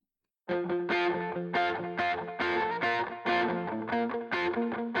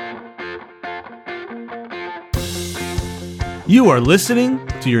You are listening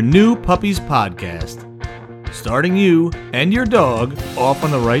to your New Puppies Podcast, starting you and your dog off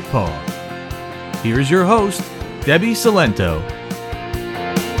on the right paw. Here's your host, Debbie Salento.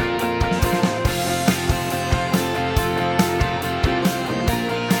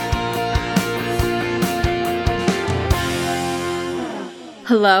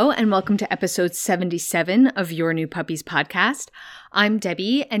 Hello, and welcome to episode 77 of Your New Puppies Podcast. I'm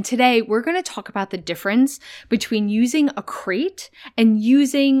Debbie, and today we're going to talk about the difference between using a crate and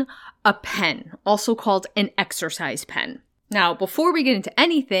using a pen, also called an exercise pen. Now, before we get into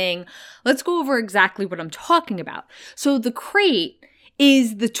anything, let's go over exactly what I'm talking about. So the crate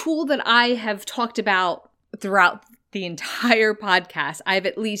is the tool that I have talked about throughout the entire podcast. I have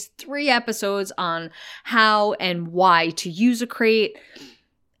at least 3 episodes on how and why to use a crate.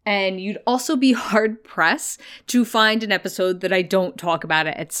 And you'd also be hard-pressed to find an episode that I don't talk about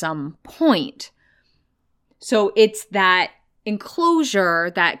it at some point. So it's that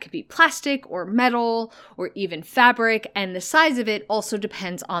enclosure that could be plastic or metal or even fabric, and the size of it also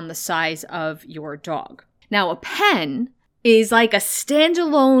depends on the size of your dog. Now, a pen is like a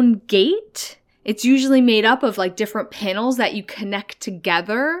standalone gate. It's usually made up of like different panels that you connect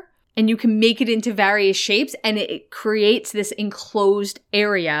together, and you can make it into various shapes, and it creates this enclosed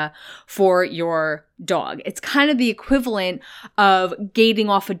area for your dog. It's kind of the equivalent of gating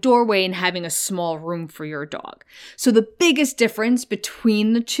off a doorway and having a small room for your dog. So the biggest difference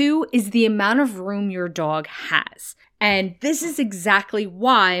between the two is the amount of room your dog has. And this is exactly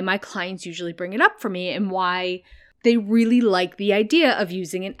why my clients usually bring it up for me and why they really like the idea of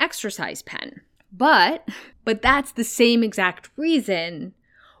using an exercise pen. But that's the same exact reason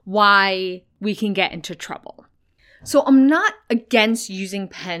why we can get into trouble. So I'm not against using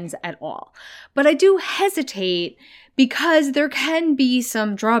pens at all, but I do hesitate because there can be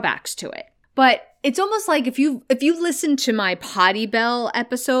some drawbacks to it. But it's almost like if you listen to my Potty Bell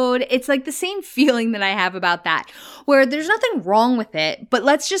episode, it's like the same feeling that I have about that, where there's nothing wrong with it, but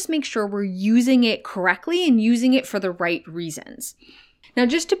let's just make sure we're using it correctly and using it for the right reasons. Now,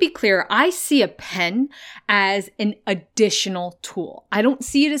 just to be clear, I see a pen as an additional tool. I don't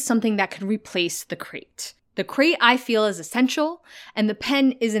see it as something that could replace the crate. The crate I feel is essential, and the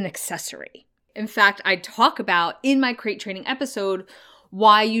pen is an accessory. In fact, I talk about in my crate training episode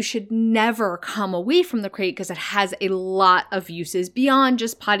why you should never come away from the crate because it has a lot of uses beyond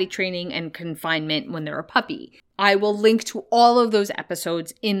just potty training and confinement when they're a puppy. I will link to all of those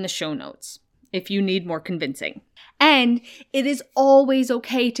episodes in the show notes if you need more convincing. And it is always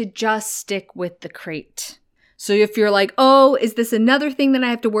okay to just stick with the crate. So if you're like, oh, is this another thing that I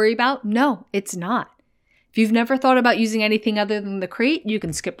have to worry about? No, it's not. If you've never thought about using anything other than the crate, you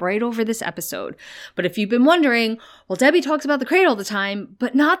can skip right over this episode. But if you've been wondering, well, Debbie talks about the crate all the time,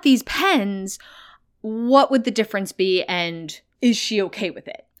 but not these pens, what would the difference be and is she okay with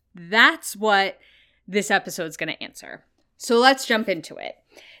it? That's what this episode's going to answer. So let's jump into it.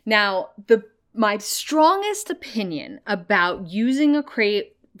 Now, my strongest opinion about using a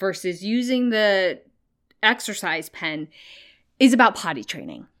crate versus using the exercise pen is about potty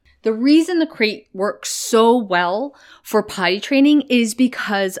training. The reason the crate works so well for potty training is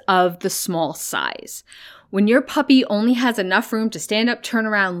because of the small size. When your puppy only has enough room to stand up, turn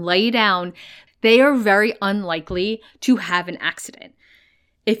around, lay down, they are very unlikely to have an accident.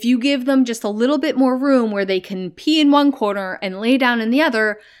 If you give them just a little bit more room where they can pee in one corner and lay down in the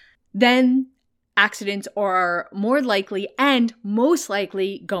other, then accidents are more likely and most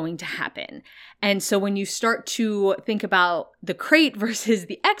likely going to happen. And so when you start to think about the crate versus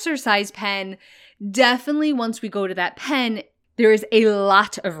the exercise pen, definitely once we go to that pen, there is a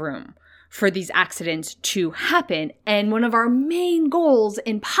lot of room for these accidents to happen. And one of our main goals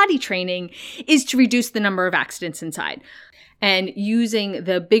in potty training is to reduce the number of accidents inside. And using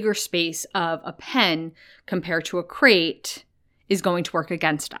the bigger space of a pen compared to a crate is going to work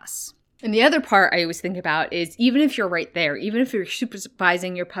against us. And the other part I always think about is even if you're right there, even if you're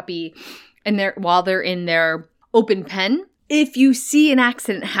supervising your puppy and while they're in their open pen, if you see an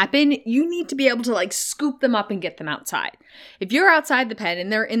accident happen, you need to be able to like scoop them up and get them outside. If you're outside the pen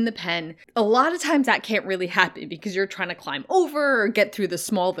and they're in the pen, a lot of times that can't really happen because you're trying to climb over or get through the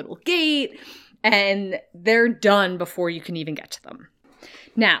small little gate and they're done before you can even get to them.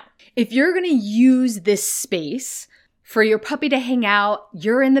 Now, if you're going to use this space for your puppy to hang out,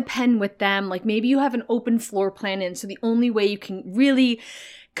 you're in the pen with them, like maybe you have an open floor plan and so the only way you can really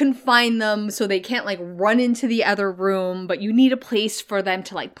confine them so they can't like run into the other room, but you need a place for them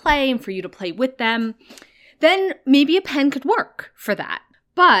to like play and for you to play with them, then maybe a pen could work for that.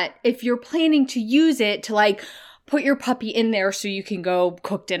 But if you're planning to use it to like put your puppy in there so you can go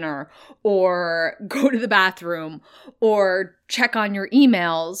cook dinner or go to the bathroom or check on your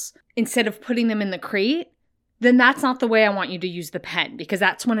emails instead of putting them in the crate, then that's not the way I want you to use the pen, because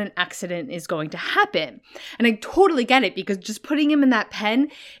that's when an accident is going to happen. And I totally get it, because just putting him in that pen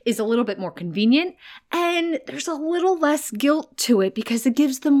is a little bit more convenient and there's a little less guilt to it because it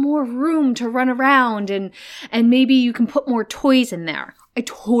gives them more room to run around and maybe you can put more toys in there. I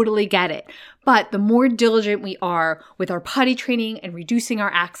totally get it. But the more diligent we are with our potty training and reducing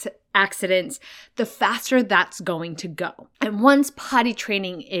our accidents, the faster that's going to go. And once potty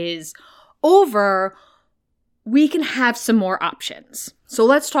training is over, we can have some more options. So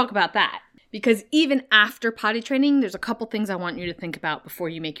let's talk about that. Because even after potty training, there's a couple things I want you to think about before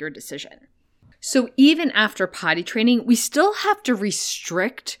you make your decision. So even after potty training, we still have to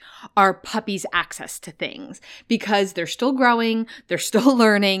restrict our puppy's access to things because they're still growing, they're still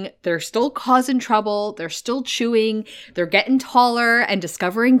learning, they're still causing trouble, they're still chewing, they're getting taller and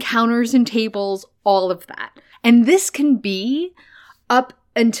discovering counters and tables, all of that. And this can be up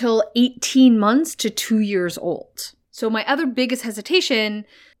until 18 months to 2 years old. So my other biggest hesitation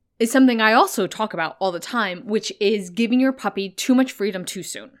is something I also talk about all the time, which is giving your puppy too much freedom too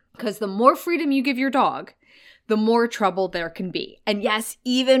soon. Because the more freedom you give your dog, the more trouble there can be. And yes,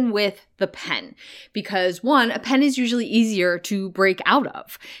 even with the pen. Because one, a pen is usually easier to break out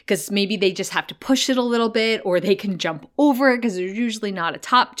of. Because maybe they just have to push it a little bit, or they can jump over it because there's usually not a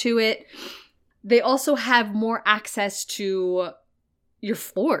top to it. They also have more access to your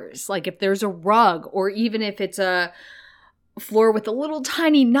floors. Like if there's a rug, or even if it's a floor with a little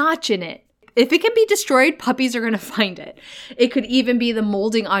tiny notch in it. If it can be destroyed, puppies are going to find it. It could even be the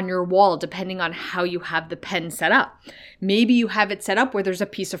molding on your wall, depending on how you have the pen set up. Maybe you have it set up where there's a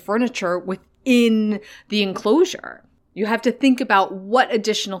piece of furniture within the enclosure. You have to think about what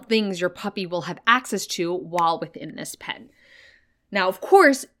additional things your puppy will have access to while within this pen. Now, of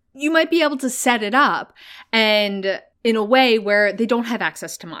course, you might be able to set it up and in a way where they don't have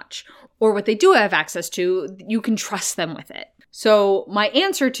access to much, or what they do have access to, you can trust them with it. So my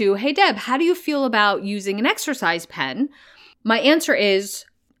answer to, hey Deb, how do you feel about using an exercise pen? My answer is,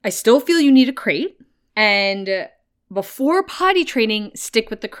 I still feel you need a crate, and before potty training, stick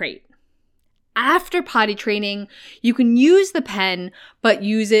with the crate. After potty training, you can use the pen, but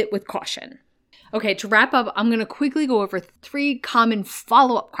use it with caution. Okay, to wrap up, I'm going to quickly go over 3 common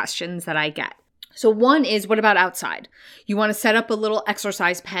follow-up questions that I get. So one is, what about outside? You want to set up a little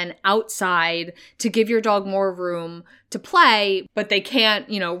exercise pen outside to give your dog more room to play, but they can't,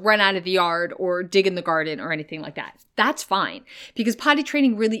 run out of the yard or dig in the garden or anything like that. That's fine, because potty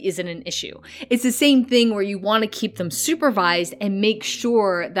training really isn't an issue. It's the same thing where you want to keep them supervised and make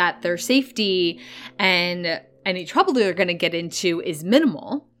sure that their safety and any trouble they're going to get into is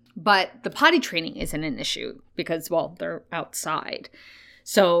minimal. But the potty training isn't an issue because, they're outside.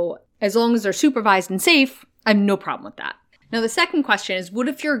 So as long as they're supervised and safe, I have no problem with that. Now, the second question is, what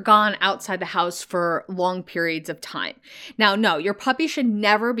if you're gone outside the house for long periods of time? Now, no, your puppy should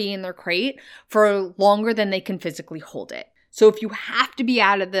never be in their crate for longer than they can physically hold it. So if you have to be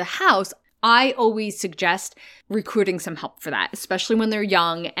out of the house, I always suggest recruiting some help for that, especially when they're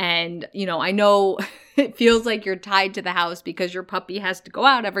young. And, I know it feels like you're tied to the house because your puppy has to go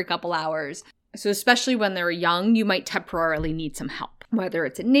out every couple hours. So especially when they're young, you might temporarily need some help, whether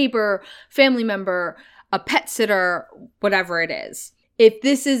it's a neighbor, family member, a pet sitter, whatever it is. If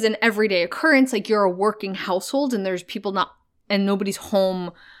this is an everyday occurrence, like you're a working household and there's nobody's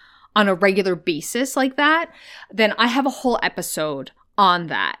home on a regular basis like that, then I have a whole episode on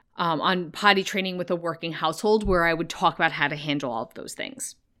that, on potty training with a working household, where I would talk about how to handle all of those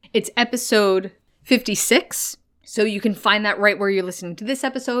things. It's episode 56. So you can find that right where you're listening to this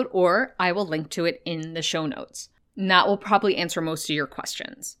episode, or I will link to it in the show notes. And that will probably answer most of your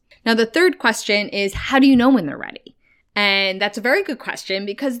questions. Now, the third question is, how do you know when they're ready? And that's a very good question,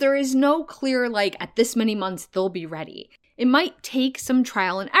 because there is no clear, at this many months, they'll be ready. It might take some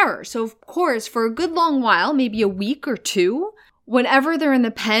trial and error. So of course, for a good long while, maybe a week or 2, whenever they're in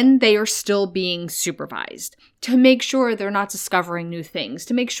the pen, they are still being supervised to make sure they're not discovering new things,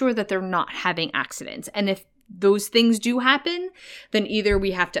 to make sure that they're not having accidents. And if those things do happen, then either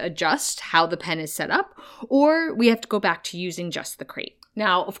we have to adjust how the pen is set up, or we have to go back to using just the crate.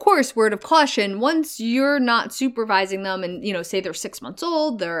 Now, of course, word of caution, once you're not supervising them and, say they're 6 months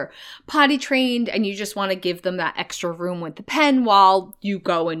old, they're potty trained, and you just want to give them that extra room with the pen while you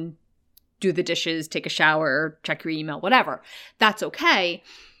go and do the dishes, take a shower, check your email, whatever, that's okay.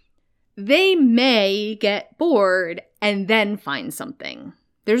 They may get bored and then find something.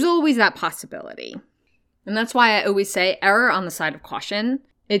 There's always that possibility. And that's why I always say error on the side of caution.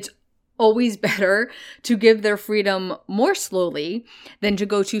 It's always better to give their freedom more slowly than to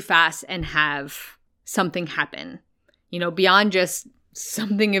go too fast and have something happen. Beyond just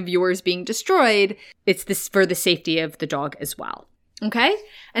something of yours being destroyed, it's this for the safety of the dog as well. Okay?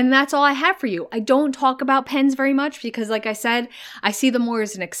 And that's all I have for you. I don't talk about pens very much because, like I said, I see them more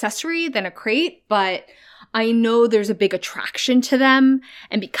as an accessory than a crate, but I know there's a big attraction to them.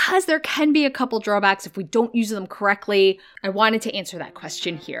 And because there can be a couple drawbacks if we don't use them correctly, I wanted to answer that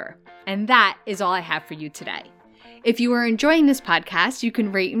question here. And that is all I have for you today. If you are enjoying this podcast, you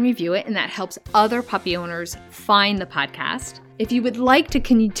can rate and review it, and that helps other puppy owners find the podcast. If you would like to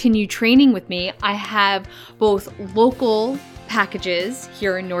continue training with me, I have both local packages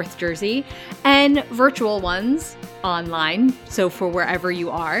here in North Jersey and virtual ones online. So for wherever you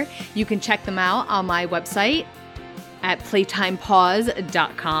are, you can check them out on my website at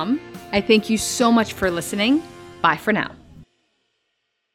playtimepaws.com. I thank you so much for listening. Bye for now.